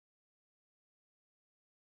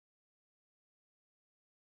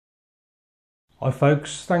Hi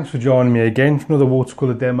folks, thanks for joining me again for another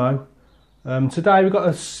watercolour demo. Today we've got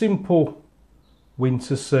a simple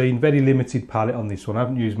winter scene, very limited palette on this one. I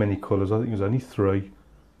haven't used many colours, I think there's only three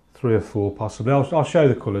or four possibly. I'll show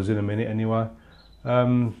the colours in a minute anyway.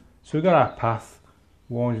 So we've got our path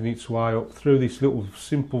winding its way up through this little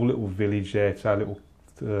simple little village there to our little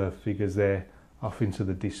figures there off into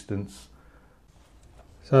the distance.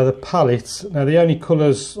 So the palette, now the only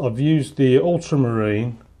colours I've used, the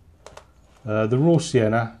ultramarine, the raw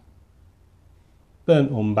sienna,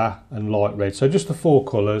 burnt umber and light red, so just the four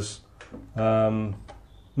colours.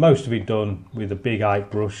 Most of it done with a big 8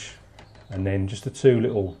 brush and then just the two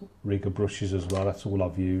little rigger brushes as well. That's all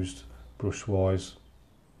I've used brush wise.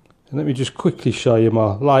 And let me just quickly show you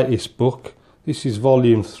my latest book. This is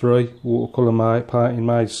volume 3, watercolour painting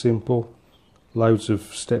made simple. Loads of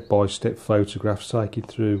step-by-step photographs taking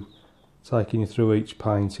you through each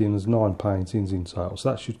painting. There's 9 paintings in total,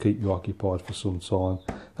 so that should keep you occupied for some time.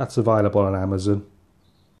 That's available on Amazon.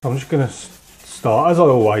 I'm just going to start, as I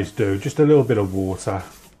always do, just a little bit of water,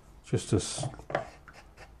 just to stop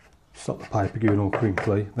the paper going all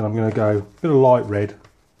crinkly. Then I'm going to go a bit of light red,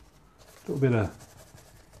 a little bit of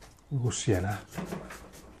raw sienna.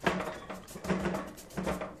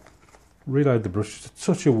 Reload the brush, just a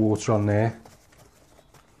touch of water on there.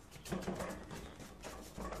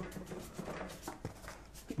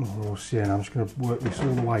 Raw sienna. I'm just going to work this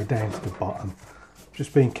all the way down to the bottom,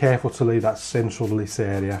 just being careful to leave that centralist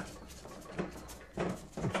area,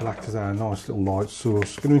 which will act as our nice little light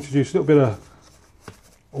source. Going to introduce a little bit of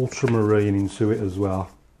ultramarine into it as well,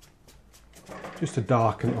 just to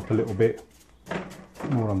darken it up a little bit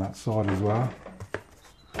more on that side as well.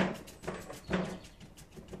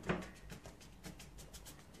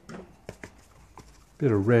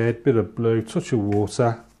 Bit of red, bit of blue, touch of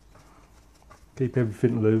water. Keep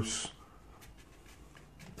everything loose.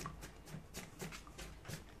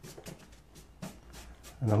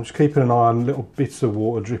 And I'm just keeping an eye on little bits of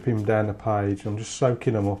water dripping down the page. I'm just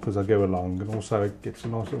soaking them up as I go along, and also it gets a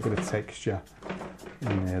nice little bit of texture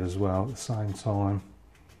in there as well at the same time.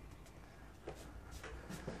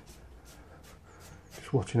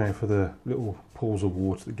 Just watching out for the little pools of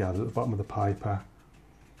water that gather at the bottom of the paper.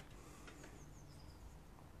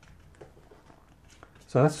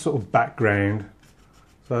 So that's sort of background.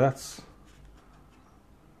 So that's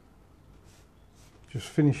just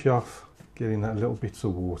finish off getting that little bits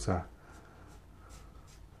of water.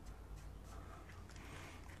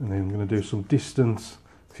 And then I'm going to do some distance,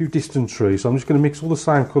 a few distant trees. So I'm just going to mix all the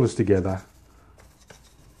same colours together.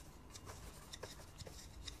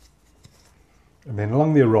 And then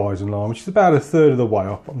along the horizon line, which is about 1/3 of the way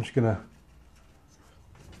up, I'm just going to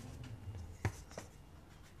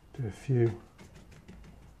do a few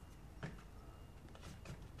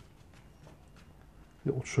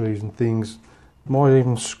little trees and things. Might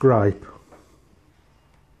even scrape.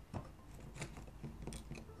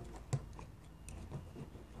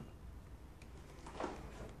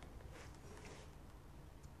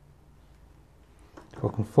 If I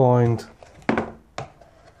can find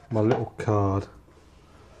my little card,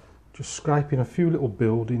 just scraping a few little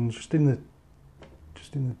buildings just in the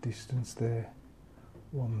distance there.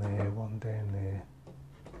 One there, one down there.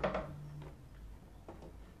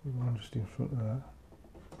 One just in front of that.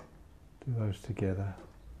 Do those together.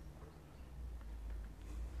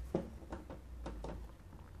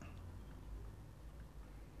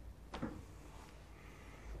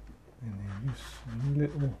 And then just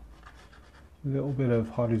a little bit of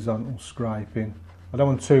horizontal scraping. I don't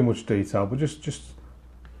want too much detail, but just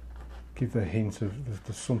give the hint of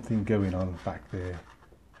there's something going on back there.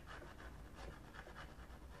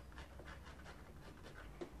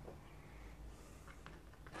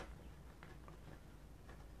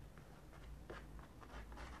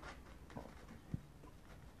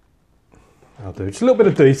 I'll do just a little bit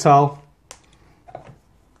of detail.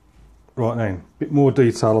 Right now, a bit more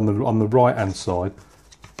detail on the right hand side.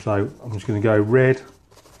 So I'm just going to go red,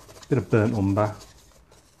 bit of burnt umber,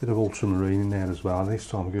 bit of ultramarine in there as well. This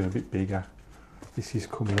time I'm going a bit bigger. This is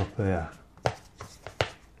coming up there.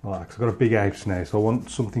 Like, 'cause I've got a big house now, so I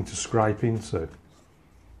want something to scrape into.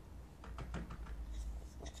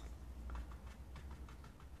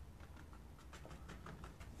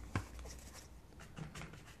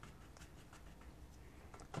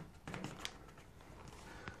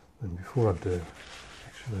 And before I do,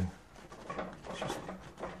 actually,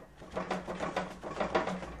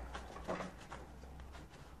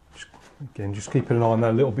 just keeping an eye on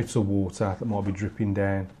that little bits of water that might be dripping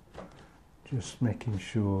down. Just making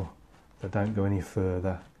sure they don't go any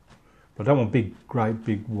further. But I don't want great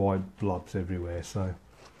big white blobs everywhere, so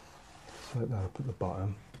set that up at the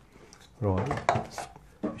bottom. Right, let's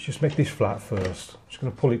just make this flat first. I'm just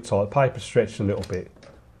going to pull it tight. The paper's stretched a little bit.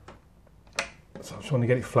 So I just want to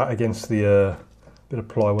get it flat against the bit of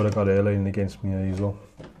plywood I've got here leaning against my easel.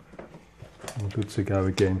 I'm good to go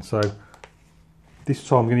again. So this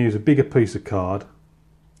time I'm going to use a bigger piece of card.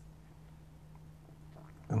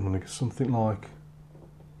 I'm going to get something like,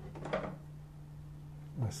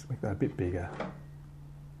 let's make that a bit bigger.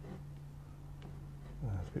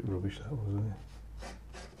 That's a bit rubbish that was, isn't it?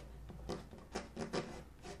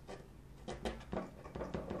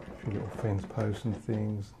 A few little fence posts and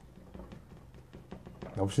things.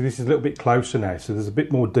 Obviously this is a little bit closer now, so there's a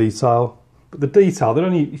bit more detail. But the detail,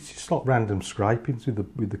 it's just like random scrapings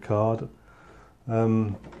with the card.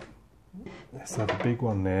 Let's have a big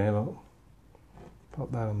one there, look.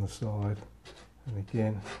 Pop that on the side, and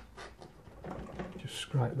again, just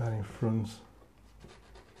scrape that in front.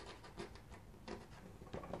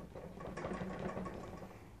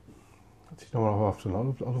 You know what I've often, I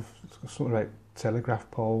love something like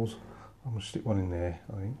telegraph poles. I'm going to stick one in there,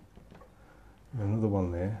 I think. And another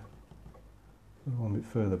one there, another one a bit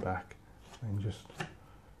further back, and just a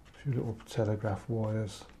few little telegraph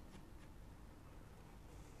wires.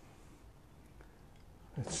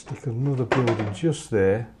 Let's stick another building just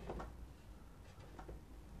there.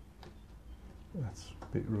 That's a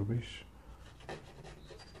bit rubbish.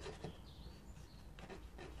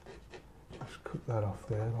 Just cut that off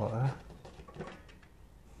there like that.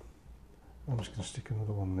 I'm just going to stick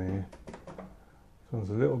another one there. This one's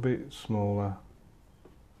a little bit smaller.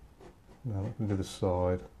 Now look into the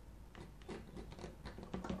side.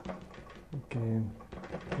 Again,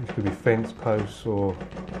 these could be fence posts or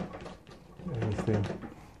anything.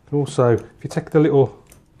 Also, if you take the little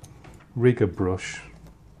rigger brush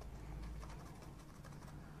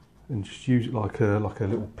and just use it like a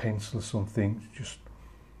little pencil or something, just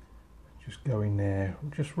go in there.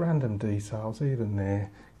 Just random details, even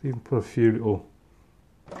there. Even put a few little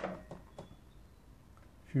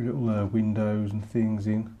windows and things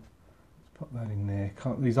in. Let's put that in there.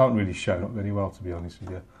 These aren't really shown up very well, to be honest with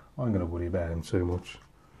you. I'm going to worry about them too much.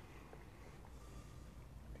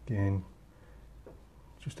 Again,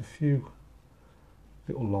 just a few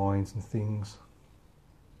little lines and things.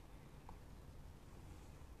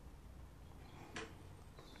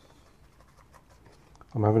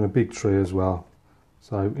 I'm having a big tree as well.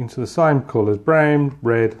 So into the same colours, brown,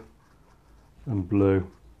 red and blue.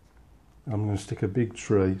 I'm going to stick a big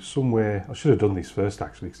tree somewhere. I should have done this first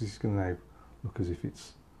actually, because this is going to now look as if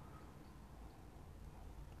it's...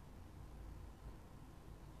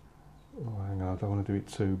 Oh, hang on, I don't want to do it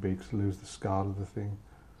too big to lose the scale of the thing.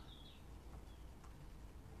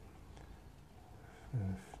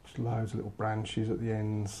 Just loads of little branches at the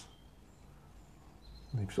ends.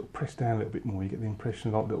 And you sort of press down a little bit more, you get the impression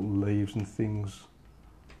of like little leaves and things.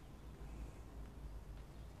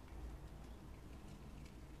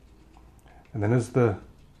 And then as the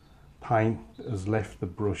paint has left the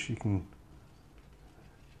brush, you can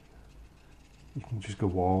just go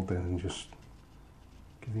wild then and just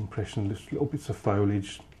give the impression of just little bits of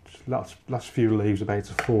foliage, just last few leaves about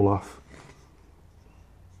to fall off.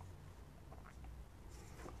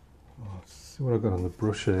 Let's see what I've got on the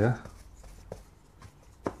brush here.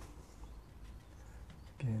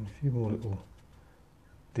 Again, a few more little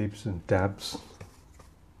dibs and dabs.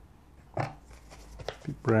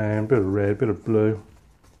 Bit brown, bit of red, bit of blue.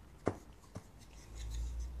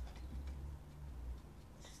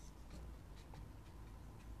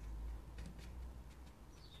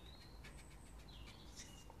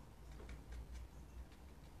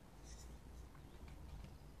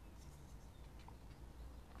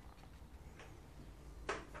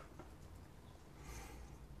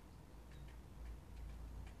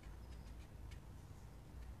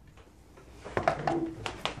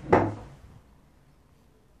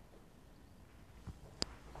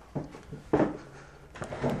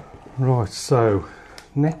 Right, so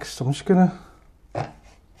next I'm just gonna see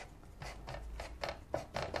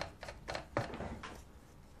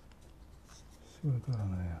what I've got on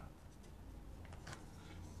here.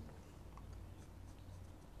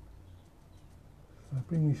 So I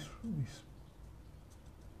bring this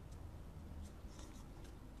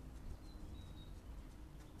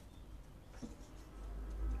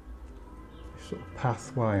sort of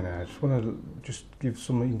pathway now. I just want to give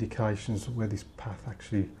some indications of where this path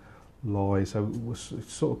actually lies. So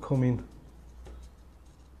it's sort of coming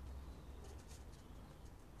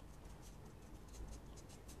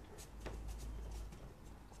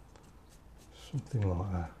something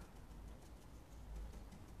like that.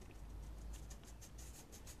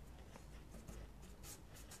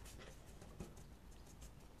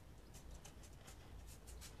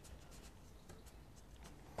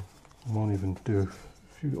 I might even do a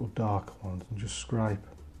few little dark ones and just scrape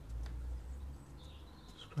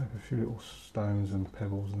a few little stones and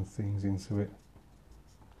pebbles and things into it.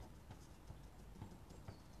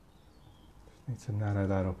 Just need to narrow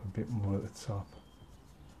that up a bit more at the top.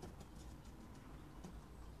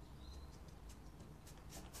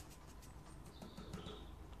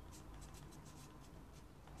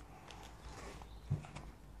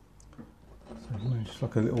 So just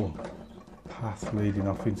like a little path leading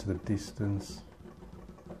off into the distance.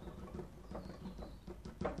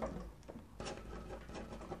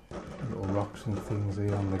 Little rocks and things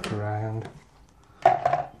here on the ground.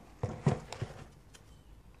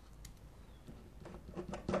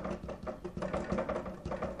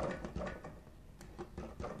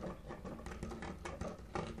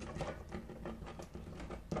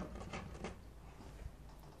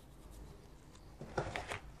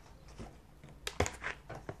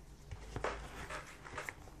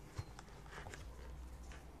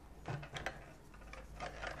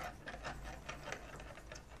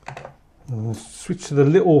 And switch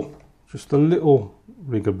to just a little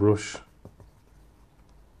rigger brush.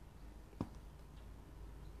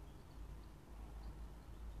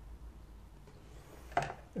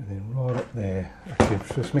 And then right up there, actually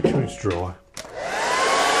just make sure it's dry.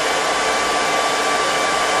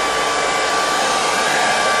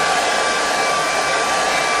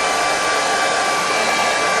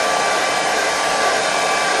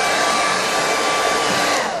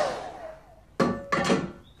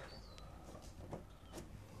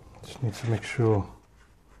 Need to make sure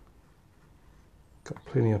got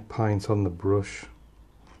plenty of paint on the brush.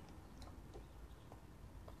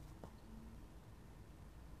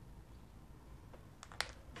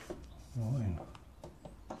 Right in.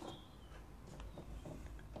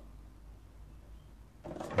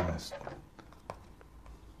 Yes.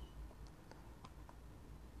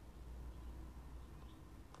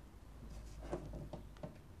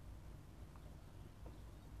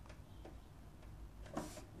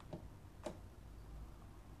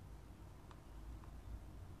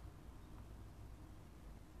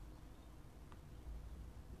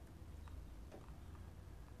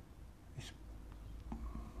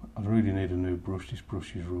 I really need a new brush, this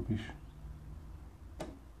brush is rubbish. So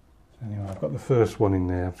anyway, I've got the first one in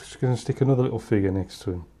there. I'm just going to stick another little figure next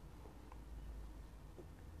to him.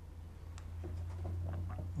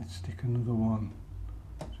 Let's stick another one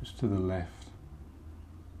just to the left.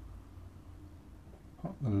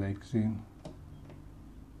 Pop the legs in.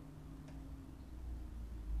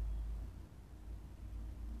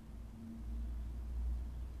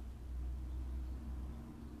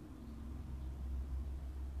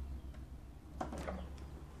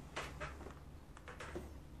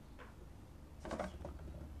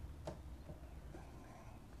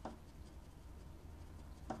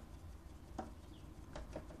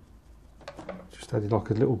 Just added like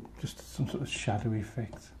a little, just some sort of shadow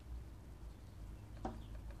effect.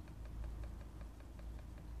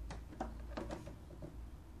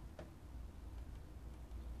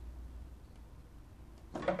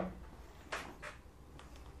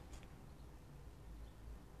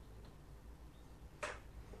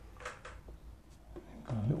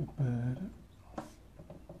 Got a little bird.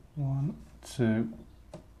 1, 2,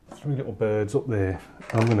 3 little birds up there.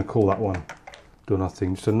 I'm going to call that one Done, I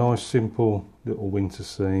think. Just a nice simple little winter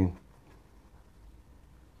scene.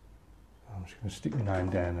 I'm just going to stick my name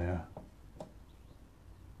down there.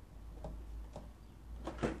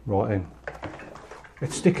 Right in.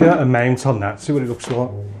 Let's stick a mount on that, see what it looks like.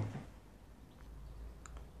 So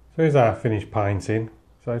here's our finished painting.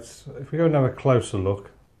 So if we go and have a closer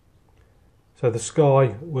look. So the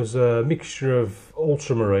sky was a mixture of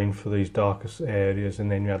ultramarine for these darkest areas,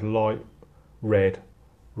 and then you had light red,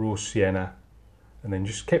 raw sienna, and then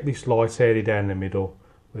just kept this light area down the middle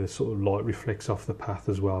where the sort of light reflects off the path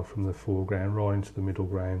as well from the foreground right into the middle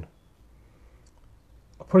ground.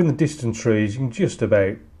 I put in the distant trees, you can just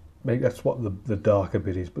about make, that's what the darker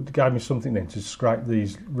bit is, but it gave me something then to scrape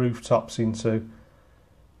these rooftops into.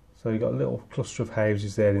 So you've got a little cluster of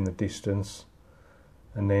houses there in the distance,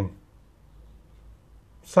 and then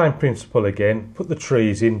same principle again, put the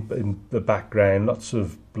trees in the background, lots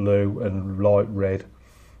of blue and light red,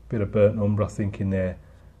 bit of burnt umber I think in there,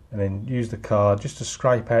 and then use the card just to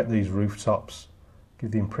scrape out these rooftops,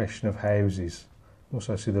 give the impression of houses.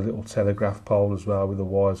 Also see the little telegraph pole as well with the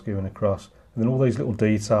wires going across, and then all these little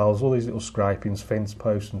details, all these little scrapings, fence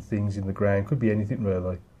posts and things in the ground, could be anything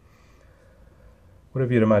really.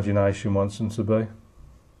 Whatever your imagination wants them to be.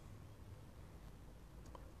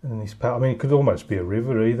 And this part, I mean, it could almost be a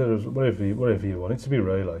river either, whatever you want it to be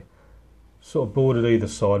really. Sort of bordered either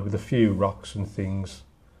side with a few rocks and things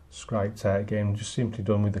scraped out again, just simply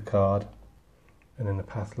done with the card. And then the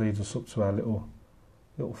path leads us up to our little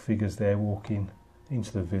figures there walking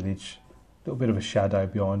into the village. A little bit of a shadow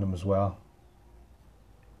behind them as well.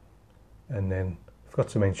 And then, I forgot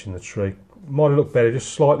to mention the tree. Might look better,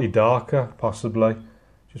 just slightly darker, possibly.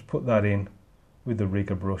 Just put that in with the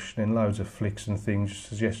rigger brush, and then loads of flicks and things, just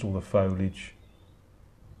suggest all the foliage.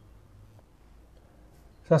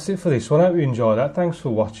 So that's it for this one. I hope you enjoyed that. Thanks for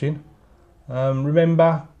watching.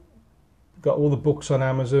 Remember, got all the books on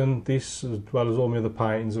Amazon. This, as well as all my other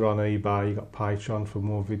paintings, are on eBay. You got Patreon for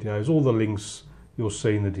more videos. All the links you'll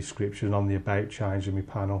see in the description on the About change of my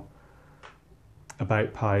panel.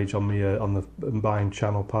 About page on the main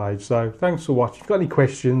channel page. So thanks for watching. If you've got any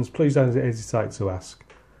questions, please don't hesitate to ask,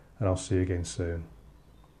 and I'll see you again soon.